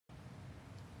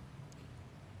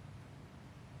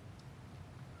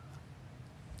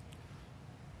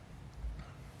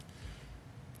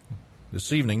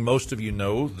This evening, most of you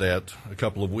know that a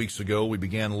couple of weeks ago we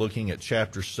began looking at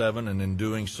chapter 7, and in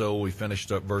doing so we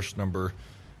finished up verse number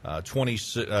 20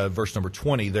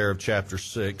 there of chapter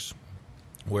 6,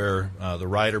 where the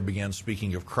writer began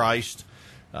speaking of Christ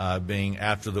being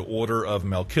after the order of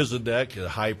Melchizedek, the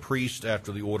high priest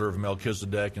after the order of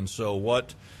Melchizedek. And so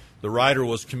what the writer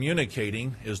was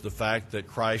communicating is the fact that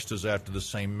Christ is after the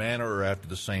same manner or after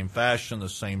the same fashion, the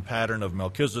same pattern of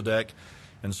Melchizedek.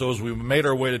 And so as we made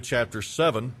our way to chapter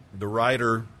 7, the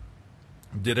writer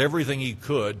did everything he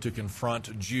could to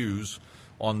confront Jews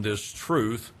on this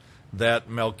truth that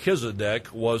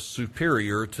Melchizedek was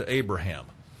superior to Abraham.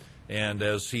 And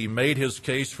as he made his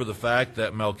case for the fact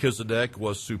that Melchizedek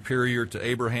was superior to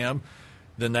Abraham,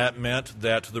 then that meant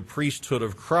that the priesthood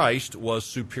of Christ was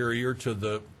superior to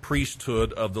the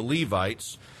priesthood of the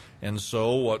Levites. And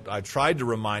so what I tried to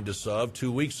remind us of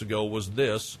 2 weeks ago was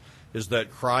this, is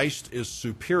that Christ is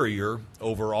superior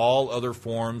over all other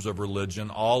forms of religion,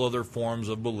 all other forms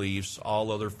of beliefs,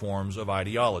 all other forms of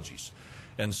ideologies.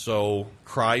 And so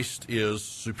Christ is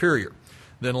superior.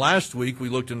 Then last week we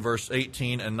looked in verse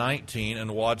 18 and 19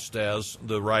 and watched as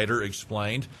the writer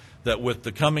explained that with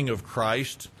the coming of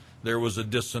Christ there was a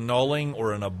disannulling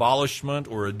or an abolishment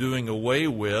or a doing away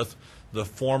with the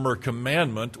former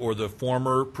commandment or the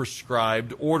former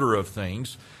prescribed order of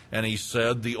things. And he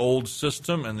said the old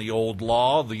system and the old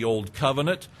law, the old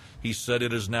covenant, he said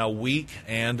it is now weak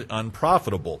and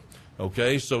unprofitable.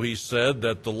 Okay, so he said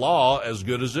that the law, as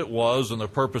good as it was and the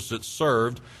purpose it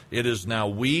served, it is now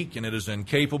weak and it is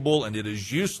incapable and it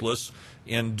is useless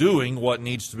in doing what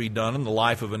needs to be done in the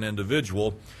life of an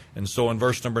individual. And so in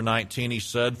verse number 19 he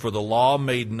said, "For the law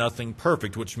made nothing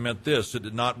perfect," which meant this: it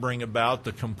did not bring about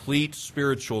the complete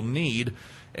spiritual need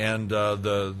and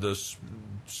the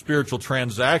spiritual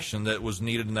transaction that was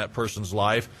needed in that person's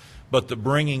life, but the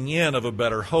bringing in of a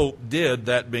better hope did,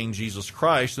 that being Jesus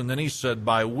Christ. And then he said,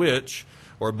 by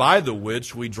the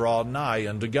which we draw nigh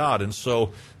unto God. And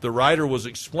so the writer was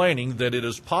explaining that it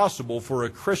is possible for a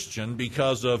Christian,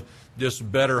 because of this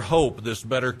better hope, this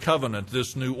better covenant,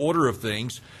 this new order of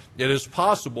things, it is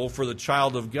possible for the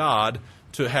child of God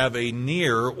to have a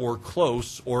near or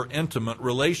close or intimate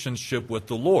relationship with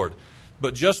the Lord.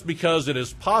 But just because it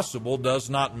is possible does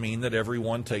not mean that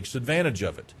everyone takes advantage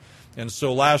of it. And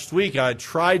so last week I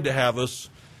tried to have us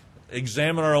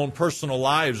examine our own personal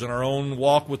lives and our own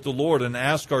walk with the Lord and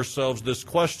ask ourselves this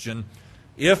question: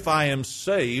 if I am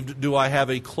saved, do I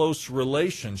have a close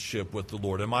relationship with the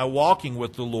Lord? Am I walking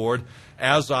with the Lord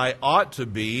as I ought to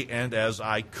be and as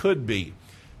I could be?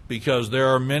 Because there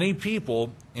are many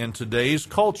people in today's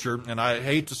culture, and I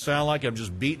hate to sound like I'm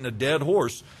just beating a dead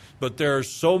horse, but there are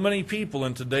so many people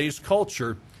in today's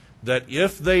culture that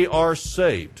if they are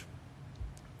saved,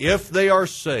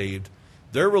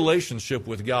 their relationship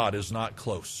with God is not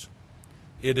close.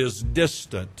 It is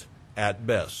distant at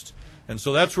best. And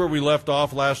so that's where we left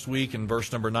off last week in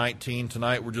verse number 19.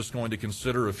 Tonight we're just going to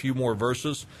consider a few more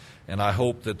verses, and I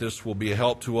hope that this will be a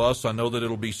help to us. I know that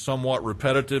it'll be somewhat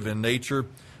repetitive in nature,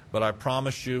 but I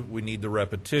promise you we need the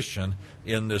repetition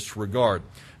in this regard.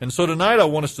 And so tonight I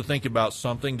want us to think about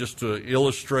something just to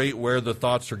illustrate where the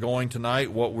thoughts are going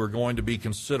tonight, what we're going to be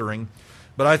considering.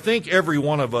 But I think every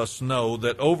one of us know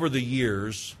that over the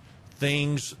years,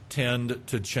 things tend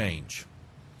to change.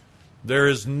 There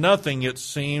is nothing, it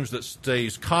seems, that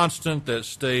stays constant, that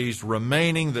stays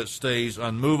remaining, that stays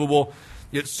unmovable.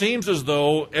 It seems as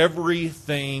though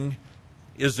everything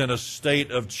is in a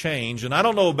state of change. And I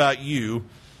don't know about you,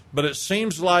 but it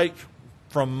seems like,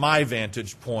 from my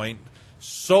vantage point,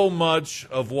 so much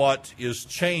of what is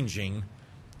changing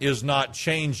is not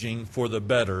changing for the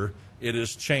better. It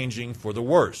is changing for the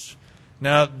worse.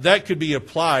 Now, that could be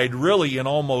applied really in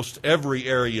almost every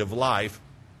area of life,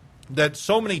 that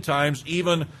so many times,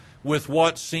 even with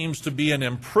what seems to be an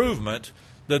improvement,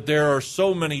 that there are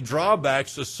so many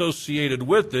drawbacks associated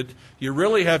with it, you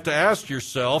really have to ask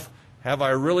yourself, have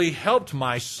I really helped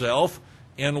myself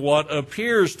in what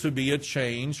appears to be a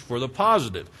change for the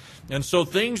positive? And so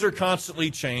things are constantly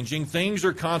changing, things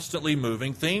are constantly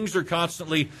moving, things are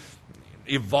constantly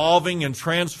evolving and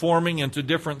transforming into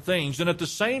different things. And at the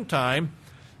same time,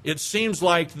 it seems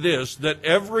like this, that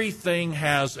everything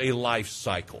has a life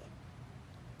cycle.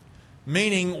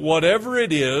 Meaning, whatever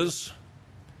it is,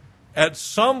 at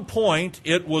some point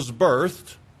it was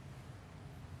birthed,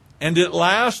 and it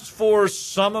lasts for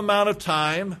some amount of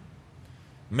time.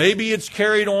 Maybe it's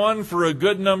carried on for a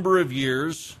good number of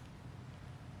years,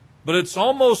 but it's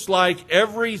almost like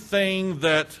everything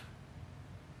that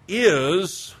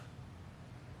is,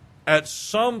 at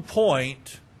some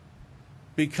point,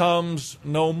 becomes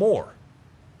no more.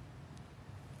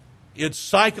 its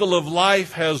cycle of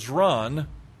life has run,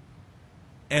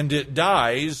 and it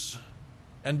dies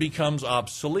and becomes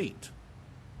obsolete.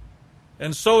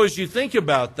 And so as you think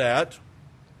about that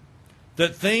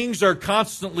things are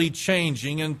constantly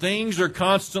changing and things are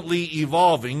constantly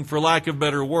evolving, for lack of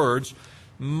better words,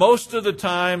 most of the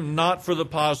time not for the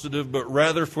positive, but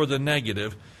rather for the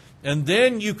negative. And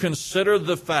then you consider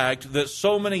the fact that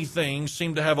so many things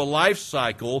seem to have a life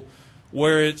cycle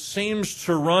where it seems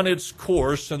to run its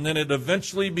course and then it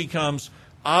eventually becomes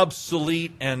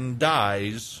obsolete and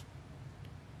dies.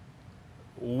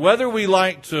 Whether we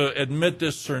like to admit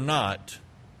this or not,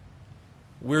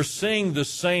 we're seeing the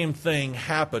same thing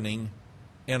happening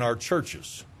in our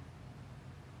churches.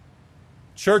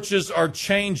 Churches are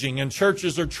changing, and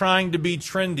churches are trying to be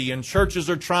trendy, and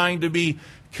churches are trying to be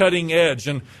cutting edge.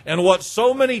 And what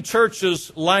so many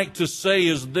churches like to say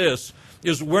is this,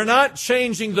 is we're not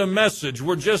changing the message,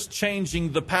 we're just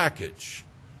changing the package.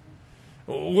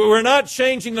 We're not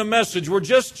changing the message, we're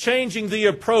just changing the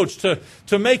approach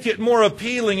to make it more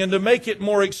appealing and to make it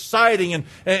more exciting,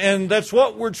 and that's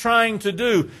what we're trying to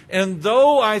do. And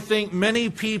though I think many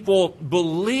people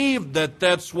believe that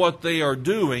that's what they are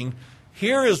doing,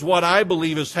 here is what I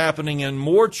believe is happening in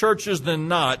more churches than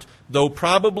not, though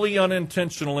probably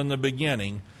unintentional in the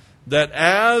beginning, that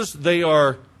as they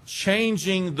are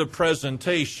changing the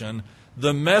presentation,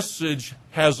 the message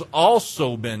has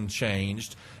also been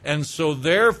changed. And so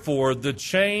therefore, the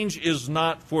change is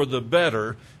not for the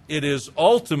better. It is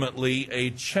ultimately a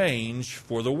change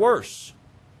for the worse.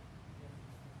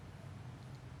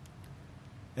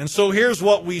 And so here's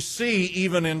what we see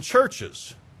even in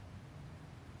churches.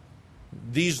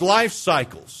 These life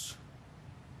cycles.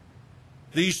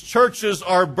 These churches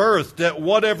are birthed at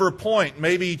whatever point,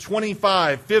 maybe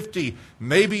 25, 50,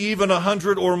 maybe even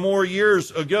 100 or more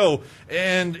years ago.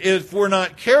 And if we're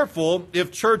not careful,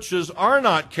 if churches are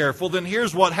not careful, then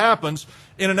here's what happens.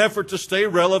 In an effort to stay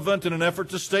relevant, in an effort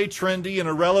to stay trendy,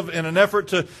 in an effort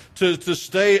to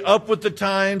stay up with the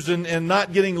times and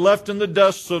not getting left in the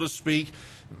dust, so to speak,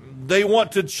 they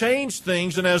want to change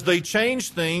things, and as they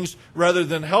change things, rather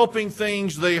than helping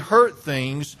things, they hurt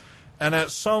things. And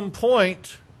at some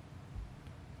point,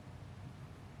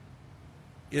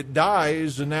 it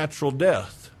dies a natural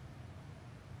death.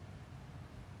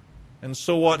 And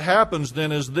so what happens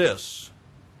then is this.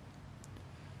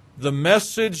 The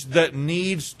message that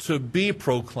needs to be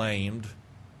proclaimed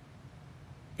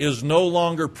is no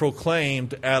longer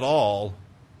proclaimed at all,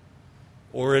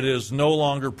 or it is no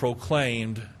longer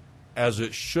proclaimed as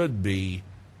it should be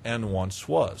and once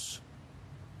was.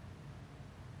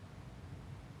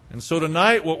 And so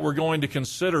tonight what we're going to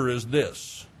consider is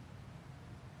this.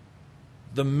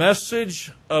 The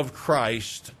message of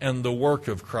Christ and the work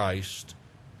of Christ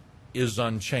is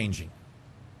unchanging.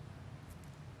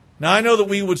 Now I know that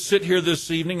we would sit here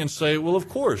this evening and say, well, of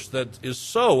course, that is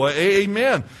so.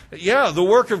 Amen. Yeah, the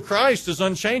work of Christ is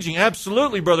unchanging.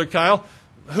 Absolutely, Brother Kyle.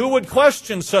 Who would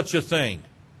question such a thing?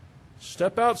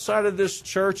 Step outside of this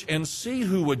church and see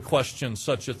who would question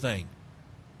such a thing.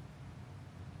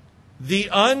 The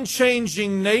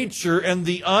unchanging nature and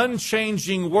the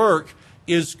unchanging work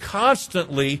is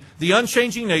constantly, the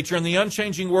unchanging nature and the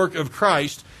unchanging work of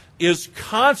Christ is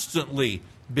constantly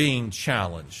being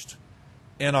challenged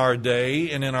in our day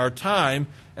and in our time.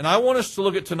 And I want us to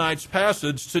look at tonight's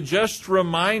passage to just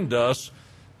remind us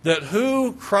that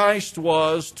who Christ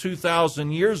was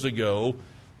 2,000 years ago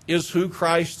is who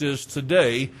Christ is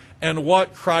today. And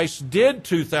what Christ did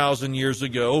 2,000 years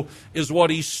ago is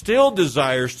what He still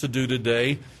desires to do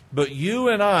today. But you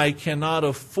and I cannot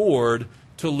afford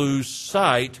to lose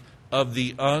sight of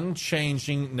the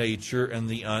unchanging nature and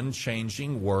the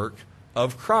unchanging work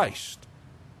of Christ.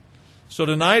 So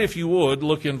tonight, if you would,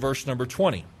 look in verse number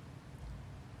 20.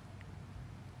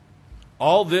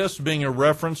 All this being a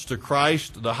reference to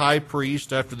Christ, the high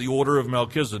priest, after the order of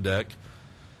Melchizedek.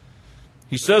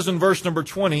 He says in verse number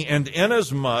 20, and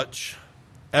inasmuch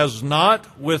as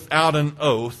not without an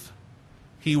oath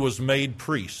he was made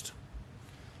priest.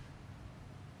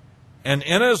 And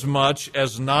inasmuch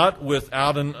as not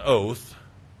without an oath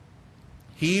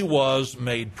he was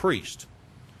made priest.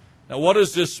 Now what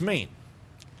does this mean?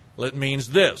 Well, it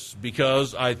means this,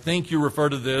 because I think you refer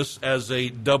to this as a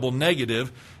double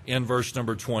negative in verse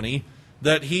number 20,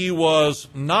 that he was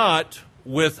not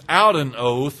without an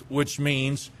oath, which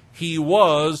means he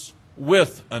was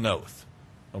with an oath.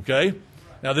 Okay?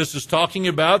 Now this is talking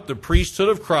about the priesthood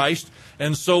of Christ,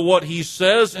 and so what he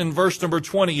says in verse number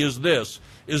 20 is this,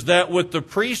 is that with the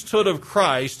priesthood of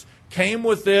Christ came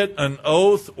with it an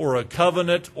oath or a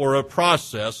covenant or a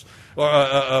process or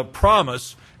a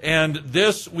promise. And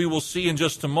this, we will see in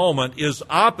just a moment, is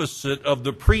opposite of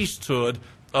the priesthood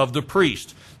of the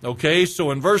priest. Okay,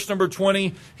 so in verse number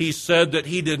 20, he said that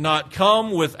he did not come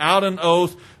without an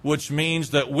oath, which means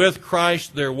that with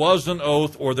Christ there was an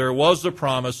oath or there was a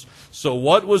promise. So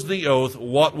what was the oath?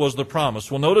 What was the promise?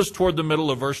 Well, notice toward the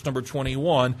middle of verse number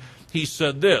 21, he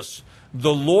said this: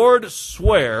 the Lord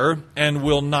swear and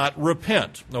will not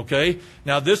repent. Okay?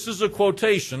 Now this is a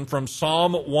quotation from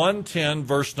Psalm 110,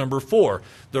 verse number 4.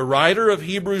 The writer of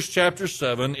Hebrews chapter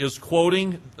 7 is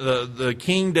quoting the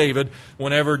King David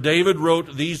whenever David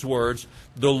wrote these words,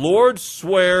 the Lord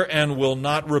swear and will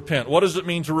not repent. What does it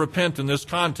mean to repent in this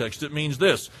context? It means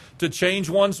this: to change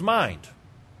one's mind.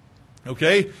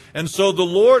 Okay? And so the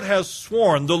Lord has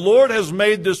sworn, the Lord has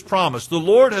made this promise, the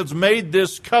Lord has made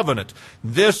this covenant,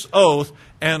 this oath,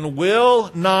 and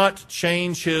will not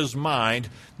change his mind.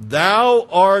 Thou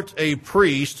art a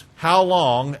priest, how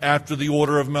long? After the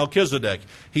order of Melchizedek.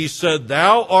 He said,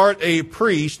 thou art a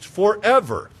priest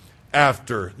forever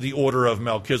after the order of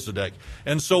Melchizedek.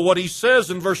 And so what he says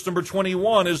in verse number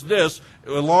 21 is this,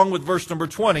 along with verse number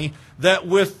 20, that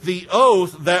with the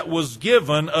oath that was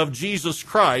given of Jesus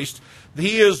Christ,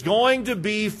 he is going to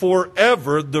be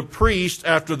forever the priest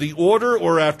after the order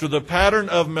or after the pattern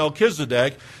of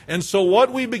Melchizedek. And so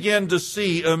what we begin to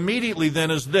see immediately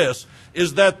then is this,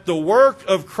 is that the work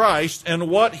of Christ and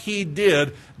what he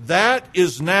did, that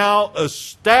is now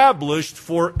established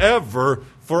forever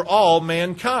for all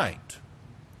mankind.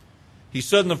 He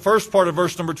said in the first part of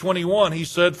verse number 21, he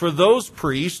said, for those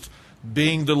priests,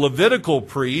 being the Levitical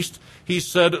priest, he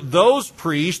said, those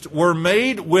priests were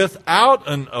made without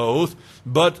an oath,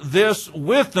 but this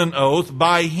with an oath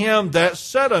by him that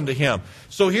said unto him.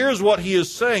 So here's what he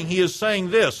is saying. He is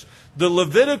saying this: the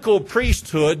Levitical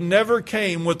priesthood never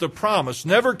came with a promise,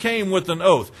 never came with an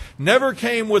oath, never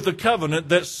came with a covenant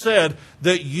that said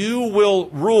that you will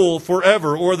rule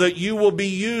forever or that you will be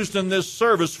used in this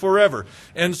service forever.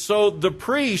 And so the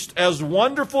priest, as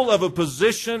wonderful of a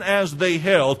position as they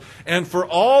held, and for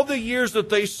all the years that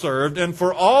they served, and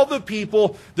for all the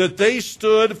people that they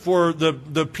stood for,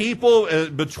 the people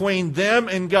between them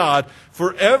and God,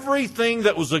 for everything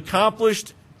that was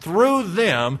accomplished through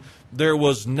them, there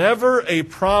was never a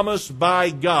promise by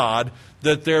God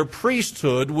that their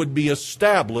priesthood would be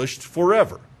established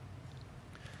forever.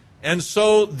 And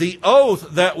so the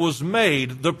oath that was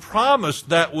made, the promise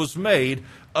that was made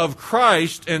of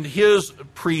Christ and his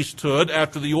priesthood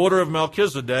after the order of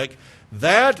Melchizedek,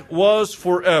 that was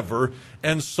forever.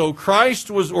 And so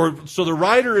so the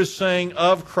writer is saying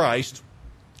of Christ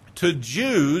to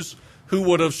Jews who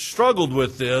would have struggled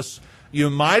with this, you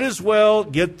might as well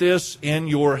get this in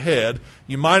your head.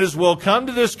 You might as well come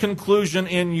to this conclusion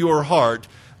in your heart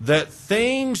that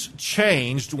things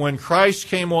changed when Christ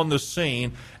came on the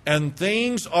scene, and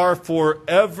things are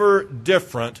forever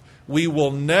different. We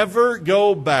will never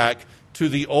go back to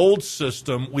the old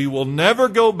system. We will never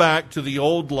go back to the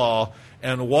old law.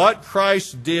 And what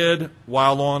Christ did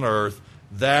while on earth,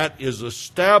 that is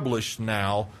established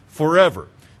now forever.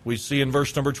 We see in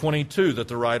verse number 22 that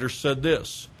the writer said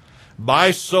this: by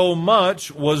so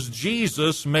much was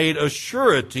Jesus made a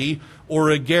surety or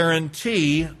a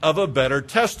guarantee of a better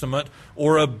testament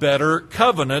or a better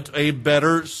covenant, a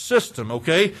better system,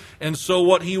 okay? And so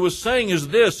what he was saying is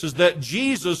this, is that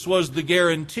Jesus was the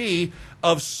guarantee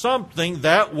of something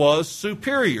that was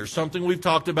superior, something we've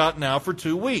talked about now for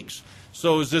 2 weeks.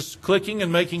 So is this clicking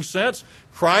and making sense?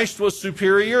 Christ was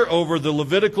superior over the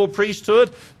Levitical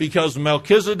priesthood because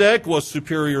Melchizedek was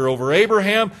superior over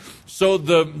Abraham. So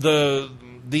the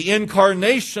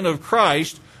incarnation of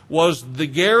Christ was the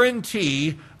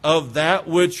guarantee of that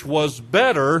which was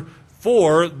better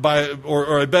or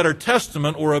a better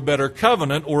testament or a better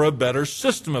covenant or a better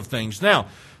system of things. Now,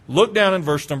 look down in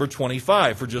verse number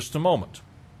 25 for just a moment.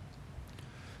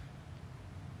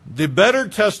 The better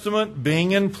testament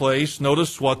being in place,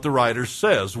 notice what the writer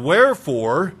says.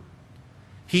 Wherefore,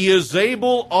 he is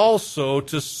able also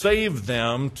to save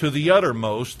them to the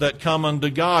uttermost that come unto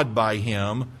God by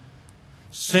him,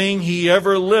 seeing he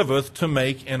ever liveth to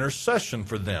make intercession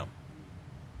for them.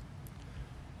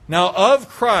 Now, of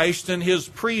Christ and his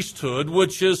priesthood,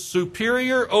 which is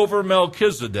superior over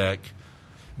Melchizedek,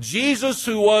 Jesus,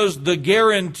 who was the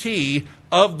guarantee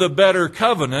of the better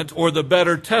covenant or the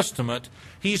better testament,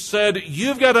 he said,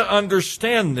 you've got to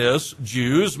understand this,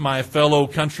 Jews, my fellow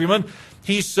countrymen.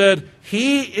 He said,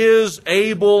 he is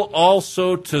able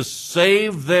also to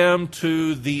save them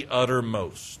to the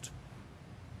uttermost.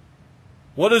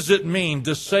 What does it mean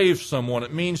to save someone?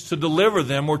 It means to deliver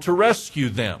them or to rescue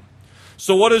them.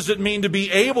 So what does it mean to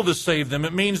be able to save them?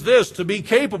 It means this, to be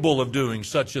capable of doing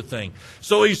such a thing.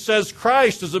 So he says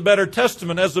Christ is a better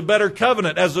testament, as a better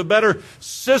covenant, as a better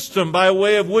system by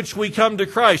way of which we come to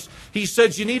Christ. He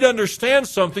says you need to understand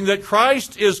something, that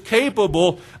Christ is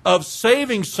capable of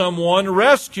saving someone,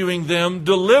 rescuing them,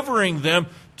 delivering them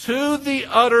to the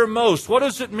uttermost. What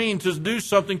does it mean to do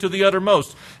something to the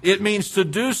uttermost? It means to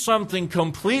do something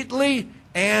completely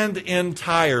and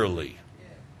entirely.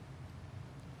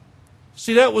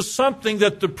 See, that was something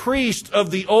that the priest of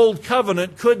the Old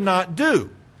Covenant could not do.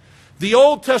 The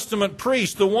Old Testament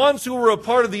priests, the ones who were a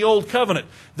part of the Old Covenant,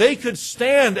 they could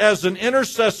stand as an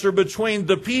intercessor between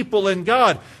the people and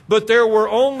God, but there were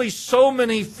only so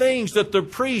many things that the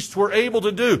priests were able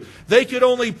to do. They could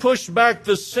only push back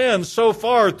the sin so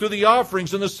far through the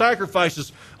offerings and the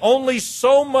sacrifices. Only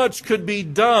so much could be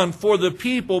done for the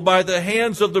people by the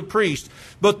hands of the priest.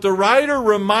 But the writer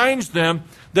reminds them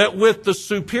that with the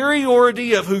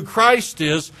superiority of who Christ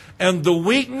is and the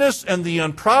weakness and the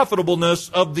unprofitableness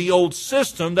of the old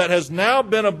system that has now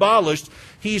been abolished,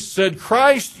 he said,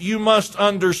 Christ, you must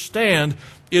understand,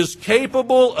 is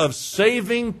capable of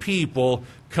saving people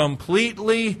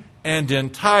completely and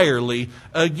entirely.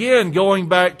 Again, going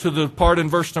back to the part in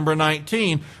verse number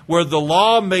 19, where the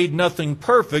law made nothing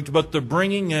perfect, but the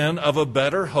bringing in of a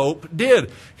better hope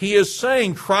did. He is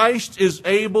saying Christ is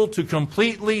able to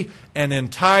completely and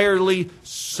entirely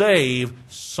save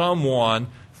someone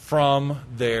from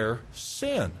their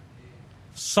sin.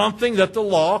 Something that the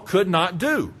law could not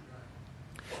do.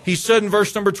 He said in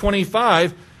verse number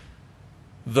 25,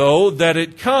 though, that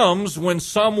it comes when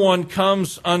someone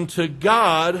comes unto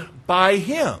God by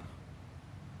Him.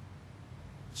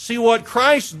 See, what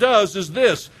Christ does is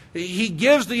this. He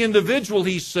gives the individual,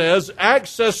 he says,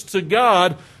 access to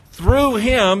God through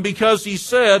Him, because He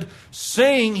said,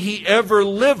 seeing He ever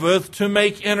liveth to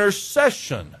make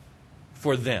intercession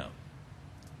for them.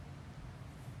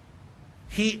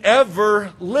 He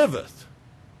ever liveth.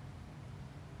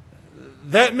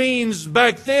 That means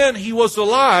back then He was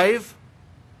alive.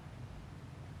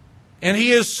 And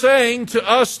He is saying to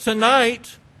us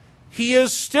tonight, He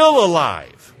is still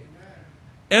alive.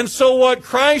 And so what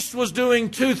Christ was doing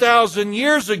 2,000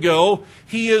 years ago,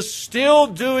 He is still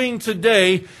doing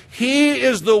today. He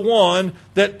is the one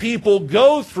that people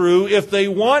go through if they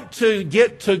want to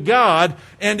get to God.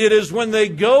 And it is when they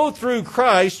go through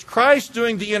Christ, Christ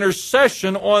doing the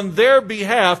intercession on their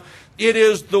behalf, it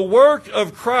is the work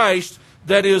of Christ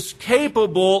that is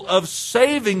capable of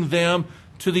saving them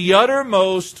to the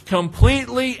uttermost,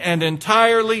 completely and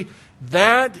entirely.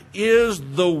 That is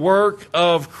the work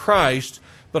of Christ.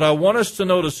 But I want us to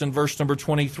notice in verse number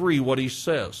 23 what he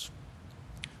says.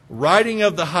 Writing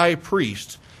of the high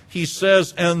priest, he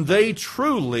says, and they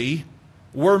truly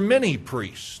were many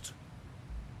priests.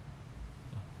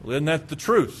 Well, isn't that the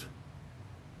truth?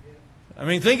 I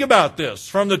mean, think about this.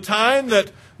 From the time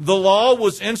that the law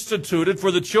was instituted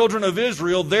for the children of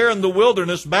Israel there in the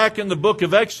wilderness, back in the book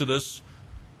of Exodus,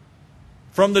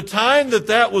 from the time that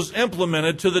that was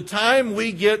implemented to the time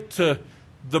we get to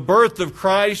the birth of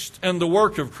Christ and the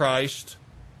work of Christ,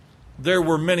 there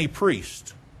were many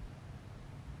priests.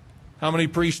 How many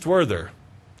priests were there?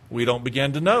 We don't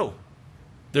begin to know.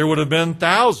 There would have been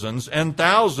thousands and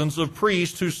thousands of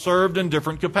priests who served in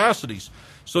different capacities.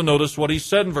 So notice what he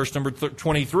said in verse number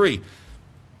 23.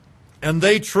 And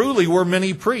they truly were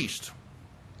many priests.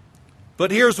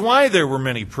 But here's why there were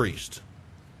many priests.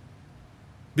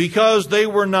 Because they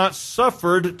were not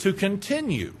suffered to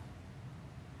continue.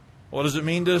 What does it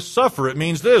mean to suffer? It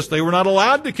means this: they were not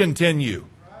allowed to continue.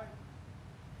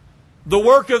 The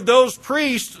work of those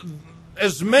priests,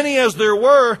 as many as there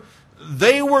were,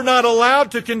 they were not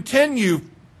allowed to continue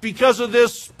because of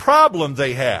this problem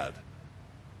they had.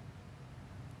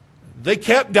 They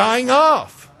kept dying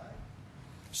off.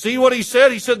 See what he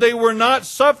said? He said they were not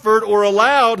suffered or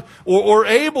allowed or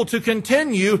able to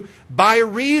continue by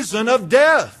reason of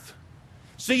death.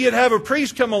 See, you'd have a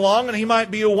priest come along, and he might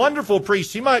be a wonderful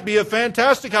priest. He might be a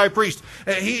fantastic high priest.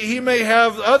 He may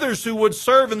have others who would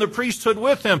serve in the priesthood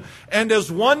with him. And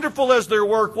as wonderful as their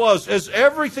work was, as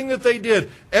everything that they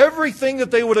did, everything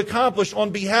that they would accomplish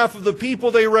on behalf of the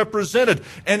people they represented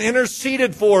and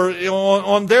interceded for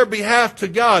on their behalf to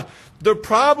God, the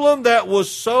problem that was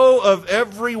so of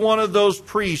every one of those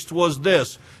priests was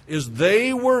this, is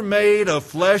they were made of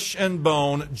flesh and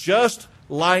bone, just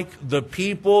like the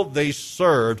people they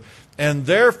served, and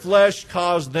their flesh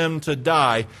caused them to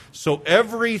die. So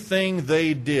everything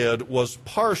they did was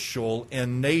partial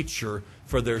in nature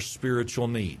for their spiritual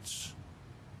needs.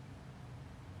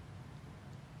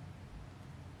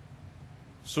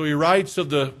 So he writes of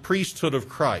the priesthood of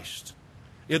Christ.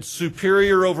 It's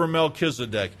superior over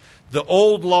Melchizedek. The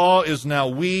old law is now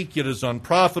weak. It is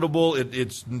unprofitable.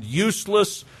 It's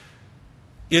useless.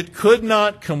 It could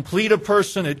not complete a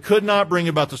person. It could not bring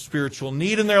about the spiritual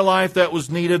need in their life that was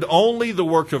needed. Only the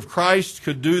work of Christ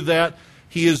could do that.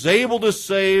 He is able to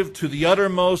save to the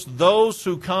uttermost those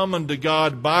who come unto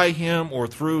God by Him or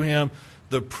through Him.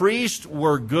 The priests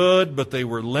were good, but they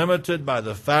were limited by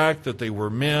the fact that they were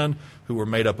men who were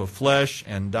made up of flesh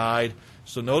and died.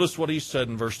 So notice what he said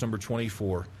in verse number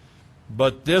 24.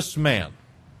 But this man,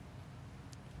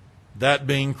 that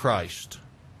being Christ,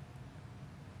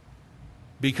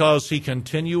 because he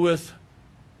continueth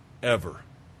ever,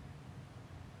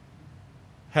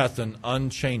 hath an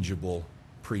unchangeable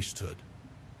priesthood.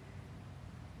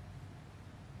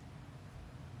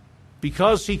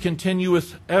 Because he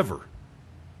continueth ever,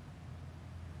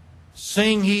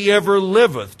 seeing he ever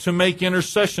liveth to make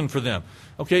intercession for them.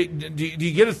 Okay, do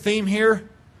you get a theme here?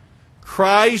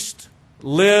 Christ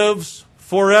lives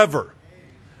forever.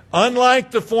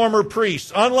 Unlike the former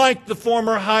priests, unlike the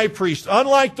former high priest,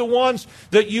 unlike the ones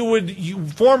that you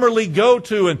formerly go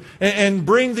to and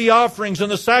bring the offerings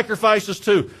and the sacrifices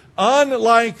to,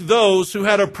 unlike those who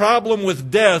had a problem with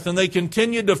death and they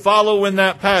continued to follow in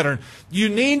that pattern, you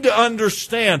need to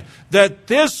understand that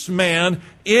this man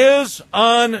is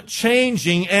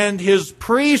unchanging and his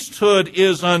priesthood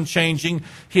is unchanging.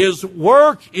 His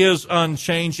work is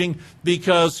unchanging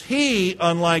because he,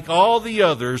 unlike all the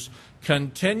others,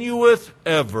 continueth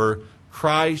ever.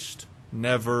 Christ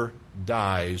never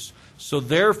dies. So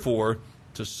therefore,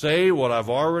 to say what I've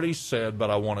already said, but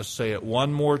I want to say it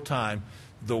one more time,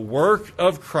 the work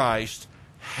of Christ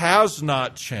has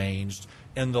not changed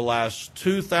in the last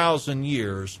 2,000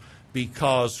 years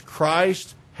because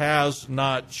Christ has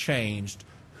not changed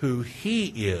who He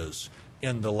is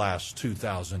in the last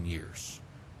 2,000 years.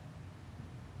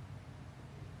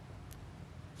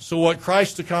 So what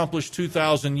Christ accomplished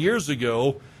 2,000 years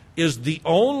ago is the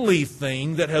only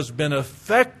thing that has been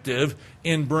effective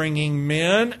in bringing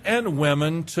men and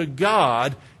women to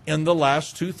God in the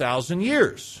last 2,000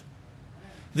 years.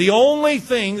 The only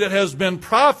thing that has been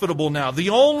profitable now, the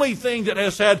only thing that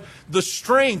has had the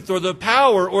strength or the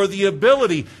power or the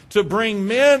ability to bring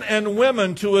men and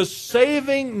women to a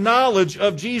saving knowledge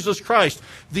of Jesus Christ,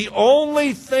 the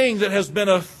only thing that has been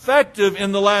effective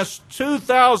in the last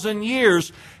 2,000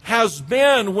 years has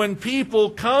been when people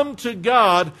come to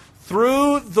God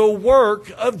through the work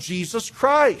of Jesus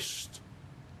Christ.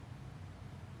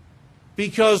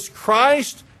 Because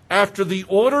Christ, after the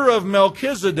order of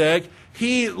Melchizedek,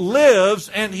 He lives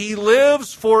and He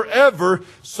lives forever,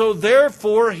 so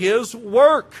therefore His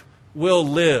work will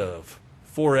live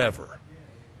forever.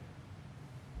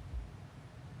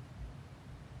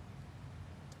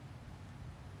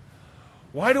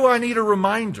 Why do I need a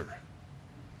reminder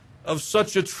of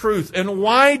such a truth? And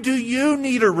why do you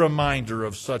need a reminder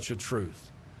of such a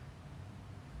truth?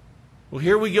 Well,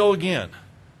 here we go again.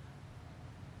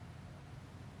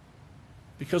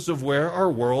 Because of where our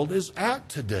world is at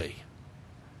today.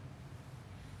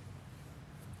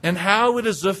 And how it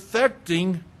is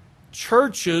affecting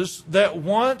churches that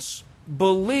once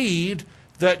believed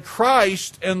that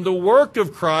Christ and the work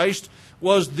of Christ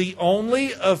was the only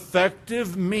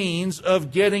effective means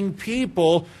of getting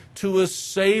people to a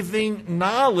saving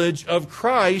knowledge of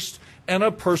Christ and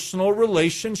a personal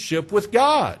relationship with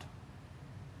God.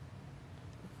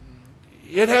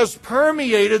 It has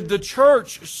permeated the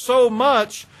church so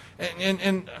much,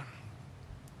 and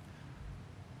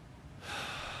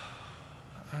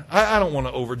I don't want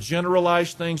to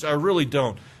overgeneralize things. I really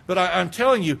don't. But I'm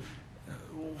telling you,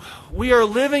 we are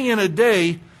living in a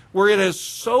day where it has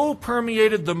so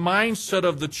permeated the mindset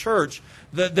of the church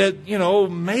that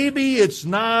maybe it's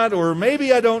not, or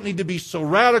maybe I don't need to be so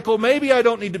radical, maybe I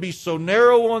don't need to be so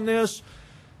narrow on this,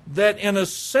 that in a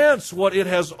sense what it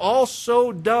has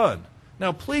also done,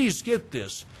 now please get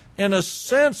this, in a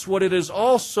sense what it has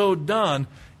also done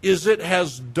is it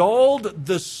has dulled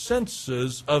the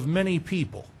senses of many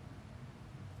people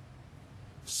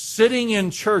sitting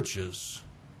in churches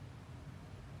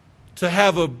to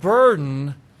have a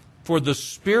burden for the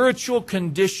spiritual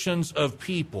conditions of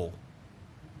people.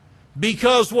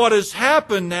 Because what has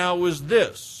happened now is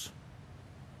this.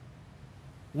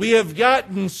 We have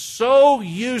gotten so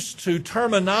used to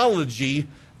terminology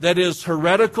that is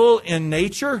heretical in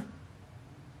nature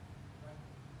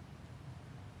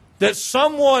that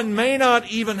someone may not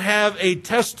even have a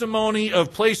testimony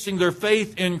of placing their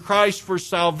faith in Christ for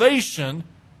salvation,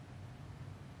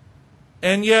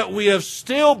 and yet we have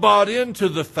still bought into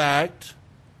the fact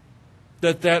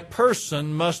that that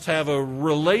person must have a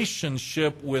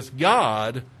relationship with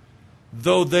God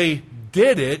though they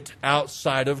did it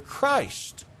outside of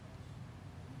Christ.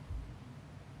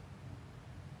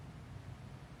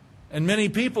 And many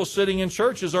people sitting in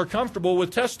churches are comfortable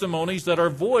with testimonies that are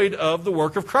void of the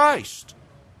work of Christ.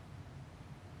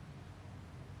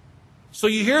 So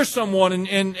you hear someone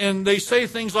and they say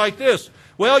things like this,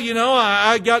 well,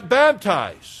 I got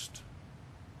baptized.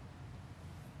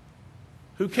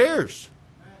 Who cares?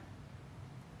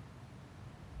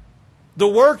 The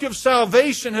work of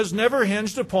salvation has never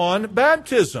hinged upon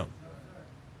baptism.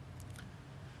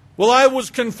 Well, I was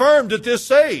confirmed at this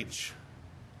age.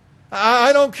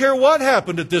 I don't care what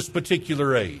happened at this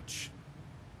particular age.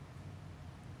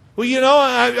 Well,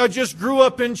 I just grew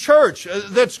up in church.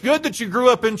 That's good that you grew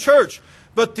up in church.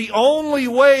 But the only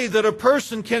way that a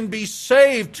person can be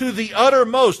saved to the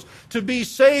uttermost, to be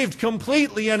saved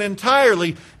completely and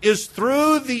entirely, is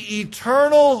through the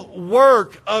eternal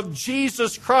work of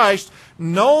Jesus Christ.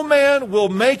 No man will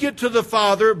make it to the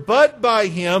Father but by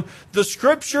Him. The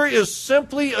Scripture is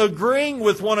simply agreeing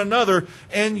with one another,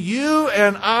 and you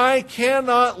and I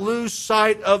cannot lose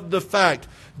sight of the fact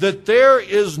that there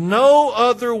is no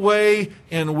other way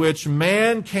in which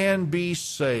man can be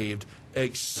saved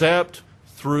except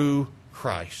through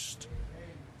Christ.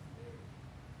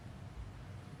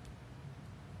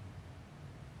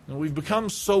 And we've become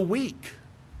so weak.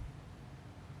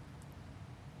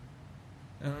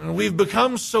 And we've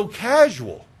become so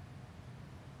casual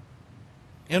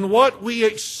in what we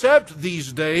accept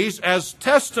these days as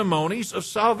testimonies of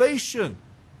salvation.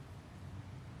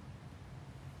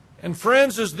 And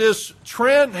friends, as this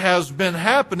trend has been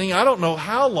happening, I don't know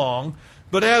how long,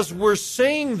 but as we're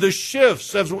seeing the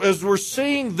shifts, as we're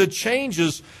seeing the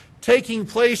changes taking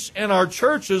place in our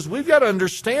churches, we've got to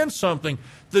understand something.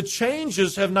 The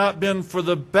changes have not been for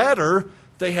the better,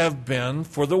 they have been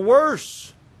for the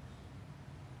worse.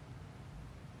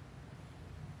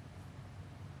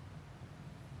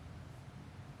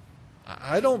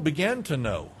 I don't begin to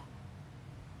know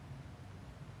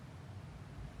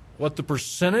what the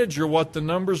percentage or what the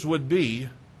numbers would be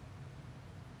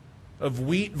of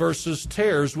wheat versus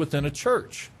tares within a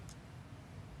church.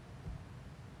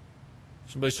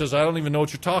 Somebody says, I don't even know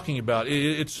what you're talking about.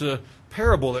 It's a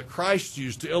parable that Christ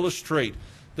used to illustrate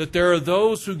that there are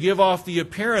those who give off the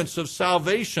appearance of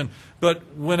salvation,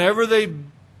 but whenever they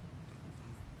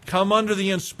come under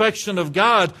the inspection of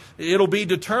God, it'll be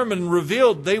determined and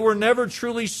revealed they were never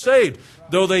truly saved.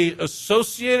 Though they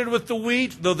associated with the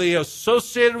wheat, though they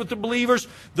associated with the believers,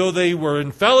 though they were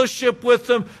in fellowship with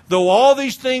them, though all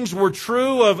these things were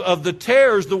true of the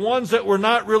tares, the ones that were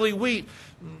not really wheat,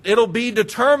 it'll be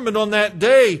determined on that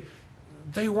day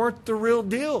they weren't the real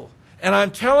deal. And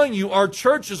I'm telling you, our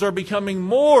churches are becoming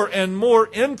more and more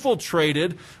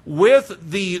infiltrated with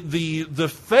the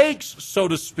fakes, so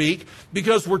to speak,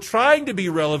 because we're trying to be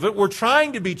relevant, we're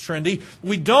trying to be trendy,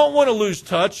 we don't want to lose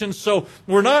touch, and so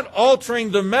we're not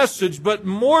altering the message, but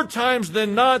more times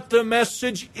than not, the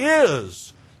message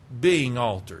is being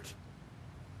altered.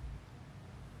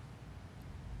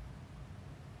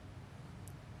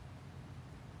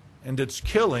 And it's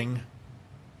killing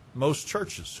most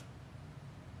churches.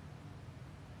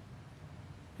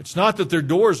 It's not that their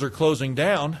doors are closing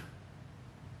down,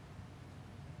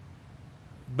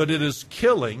 but it is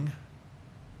killing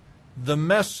the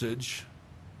message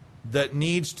that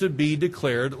needs to be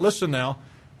declared. Listen now,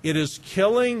 it is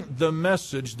killing the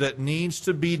message that needs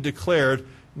to be declared,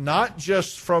 not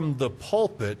just from the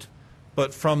pulpit,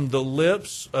 but from the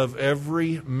lips of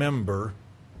every member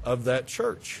of that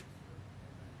church.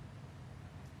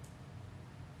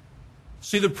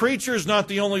 See, the preacher is not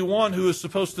the only one who is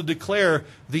supposed to declare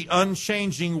the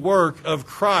unchanging work of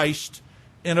Christ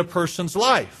in a person's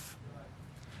life.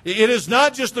 It is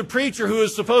not just the preacher who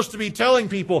is supposed to be telling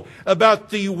people about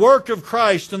the work of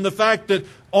Christ and the fact that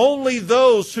only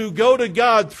those who go to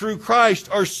God through Christ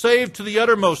are saved to the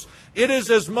uttermost. It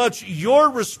is as much your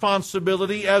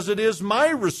responsibility as it is my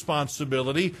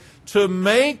responsibility to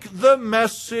make the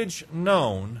message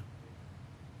known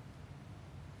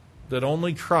that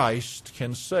only Christ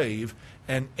can save,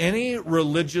 and any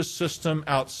religious system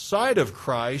outside of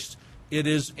Christ, it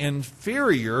is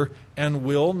inferior and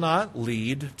will not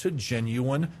lead to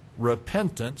genuine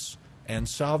repentance and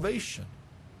salvation.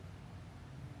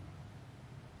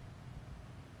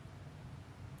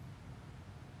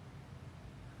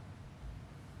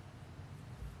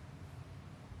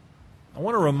 I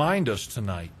want to remind us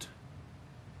tonight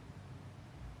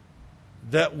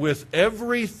that with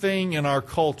everything in our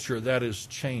culture that is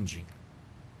changing,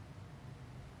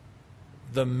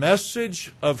 the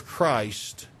message of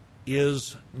Christ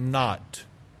is not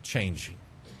changing.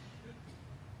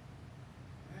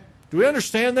 Do we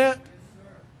understand that?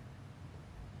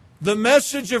 The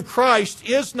message of Christ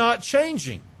is not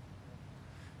changing.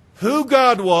 Who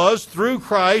God was through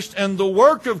Christ and the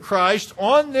work of Christ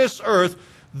on this earth,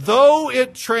 though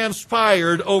it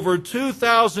transpired over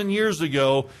 2,000 years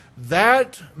ago,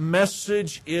 that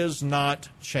message is not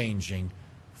changing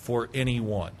for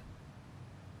anyone.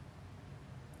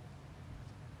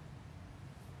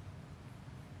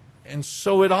 And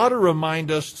so it ought to remind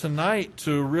us tonight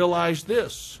to realize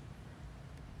this.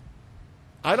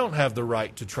 I don't have the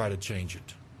right to try to change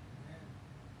it.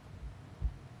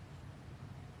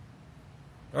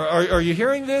 Are you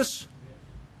hearing this?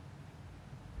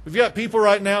 We've got people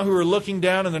right now who are looking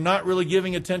down and they're not really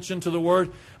giving attention to the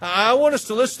Word. I want us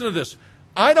to listen to this.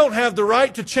 I don't have the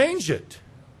right to change it.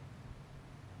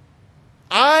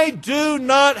 I do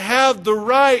not have the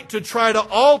right to try to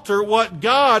alter what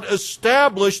God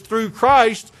established through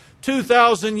Christ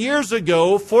 2,000 years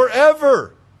ago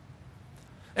forever.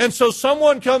 And so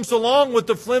someone comes along with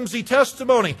the flimsy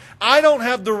testimony. I don't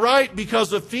have the right,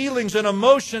 because of feelings and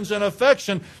emotions and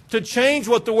affection, to change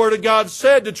what the Word of God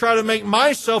said to try to make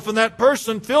myself and that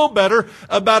person feel better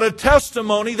about a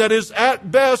testimony that is at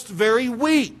best very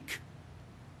weak.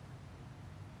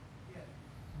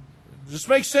 Does this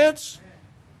make sense?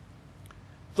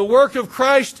 The work of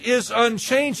Christ is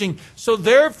unchanging. So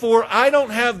therefore, I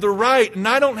don't have the right, and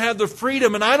I don't have the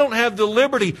freedom, and I don't have the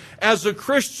liberty as a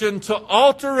Christian to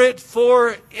alter it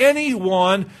for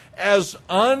anyone, as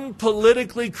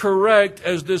unpolitically correct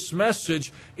as this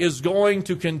message is going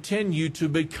to continue to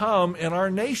become in our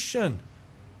nation.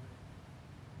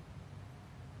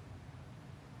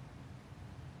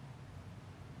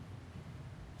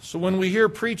 So when we hear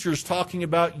preachers talking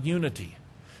about unity,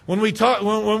 when we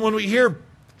hear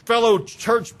fellow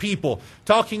church people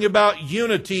talking about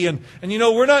unity, and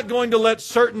we're not going to let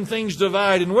certain things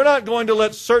divide, and we're not going to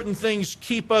let certain things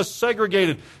keep us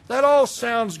segregated. That all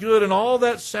sounds good, and all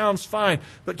that sounds fine.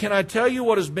 But can I tell you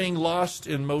what is being lost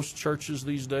in most churches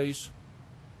these days?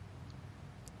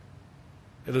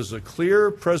 It is a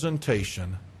clear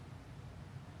presentation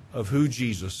of who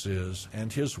Jesus is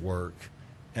and His work,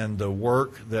 and the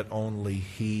work that only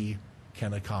He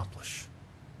can accomplish.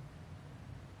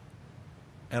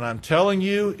 And I'm telling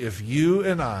you, if you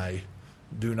and I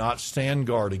do not stand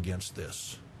guard against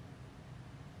this,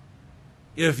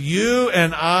 if you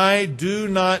and I do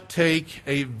not take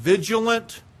a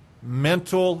vigilant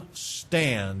mental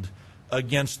stand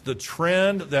against the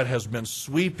trend that has been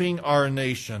sweeping our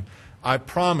nation, I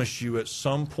promise you at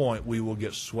some point we will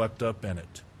get swept up in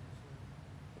it.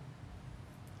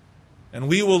 And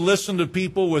we will listen to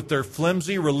people with their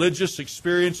flimsy religious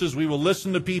experiences. We will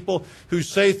listen to people who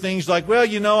say things like,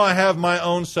 well, I have my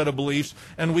own set of beliefs.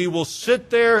 And we will sit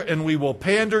there and we will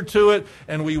pander to it.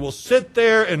 And we will sit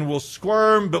there and we'll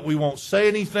squirm, but we won't say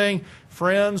anything.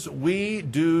 Friends, we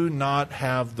do not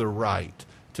have the right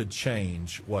to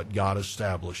change what God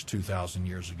established 2,000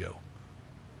 years ago.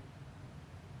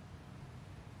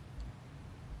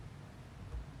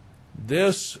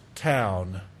 This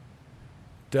town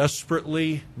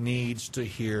desperately needs to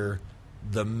hear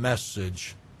the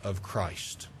message of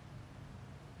Christ.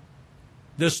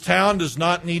 This town does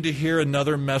not need to hear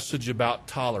another message about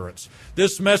tolerance.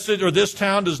 This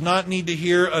town does not need to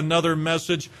hear another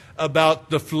message about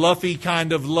the fluffy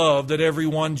kind of love that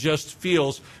everyone just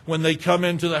feels when they come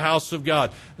into the house of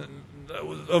God.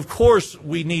 Of course,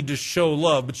 we need to show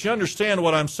love, but you understand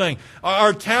what I'm saying.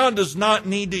 Our town does not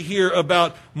need to hear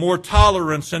about more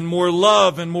tolerance and more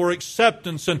love and more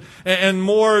acceptance and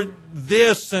more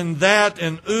this and that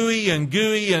and ooey and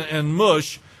gooey and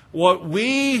mush. What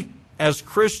we as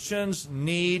Christians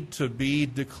need to be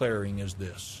declaring is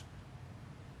this.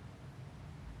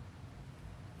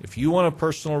 If you want a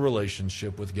personal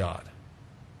relationship with God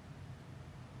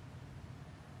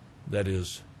that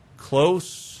is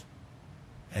close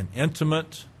and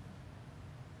intimate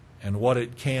and what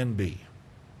it can be,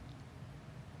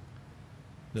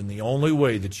 then the only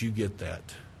way that you get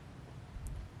that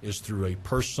is through a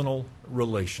personal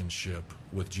relationship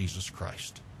with Jesus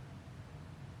Christ.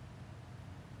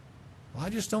 Well, I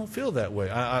just don't feel that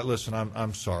way. Listen,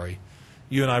 I'm sorry.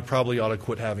 You and I probably ought to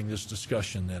quit having this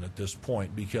discussion then at this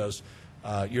point, because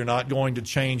you're not going to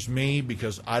change me,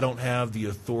 because I don't have the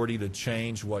authority to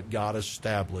change what God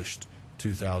established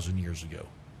 2,000 years ago.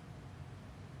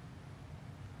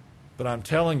 But I'm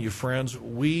telling you, friends,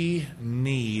 we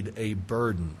need a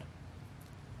burden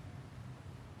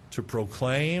to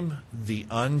proclaim the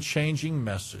unchanging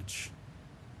message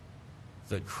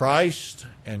that Christ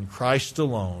and Christ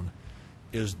alone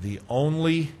is the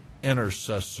only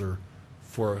intercessor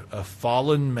for a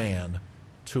fallen man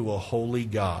to a holy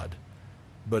God.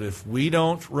 But if we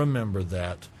don't remember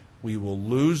that, we will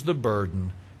lose the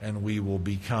burden and we will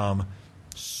become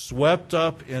swept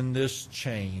up in this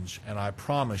change, and I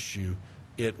promise you,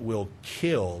 it will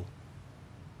kill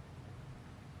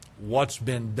what's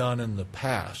been done in the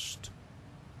past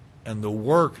and the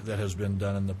work that has been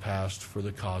done in the past for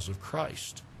the cause of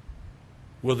Christ.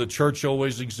 Will the church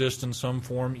always exist in some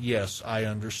form? Yes, I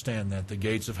understand that. The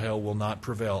gates of hell will not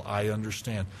prevail. I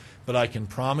understand. But I can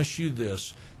promise you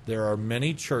this, there are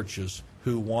many churches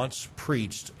who once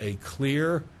preached a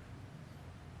clear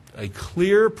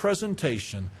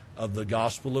presentation of the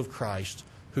gospel of Christ,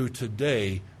 who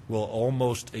today will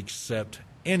almost accept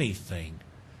anything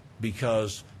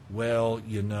because, well,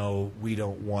 you know, we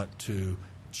don't want to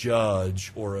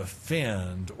judge or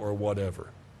offend or whatever.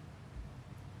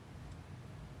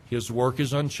 His work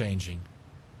is unchanging.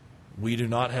 We do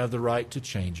not have the right to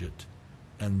change it,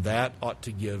 and that ought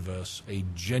to give us a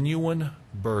genuine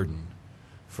burden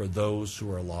for those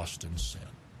who are lost in sin.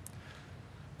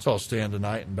 So I'll stand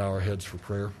tonight and bow our heads for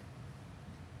prayer.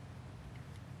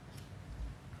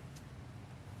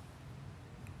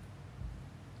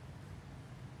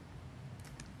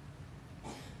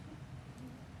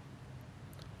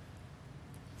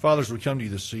 Father, as we come to you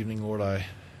this evening, Lord,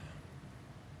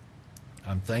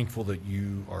 I'm thankful that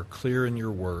you are clear in your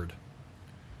word,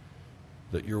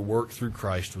 that your work through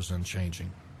Christ was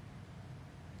unchanging.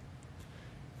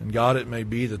 And God, it may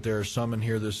be that there are some in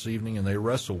here this evening and they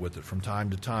wrestle with it from time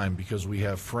to time because we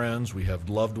have friends, we have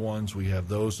loved ones, we have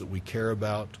those that we care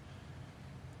about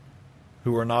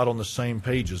who are not on the same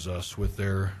page as us with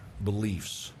their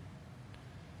beliefs.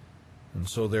 And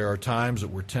so there are times that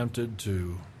we're tempted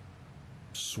to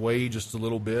sway just a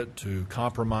little bit, to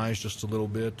compromise just a little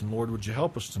bit. And Lord, would you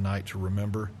help us tonight to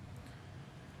remember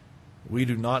we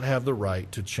do not have the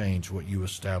right to change what you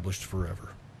established forever.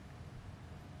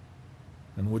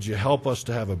 And would you help us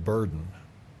to have a burden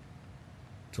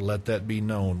to let that be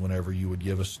known whenever you would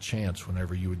give us a chance,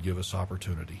 whenever you would give us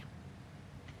opportunity.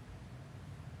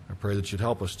 I pray that you'd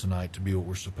help us tonight to be what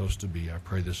we're supposed to be. I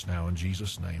pray this now in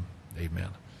Jesus' name. Amen.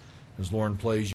 As Lauren plays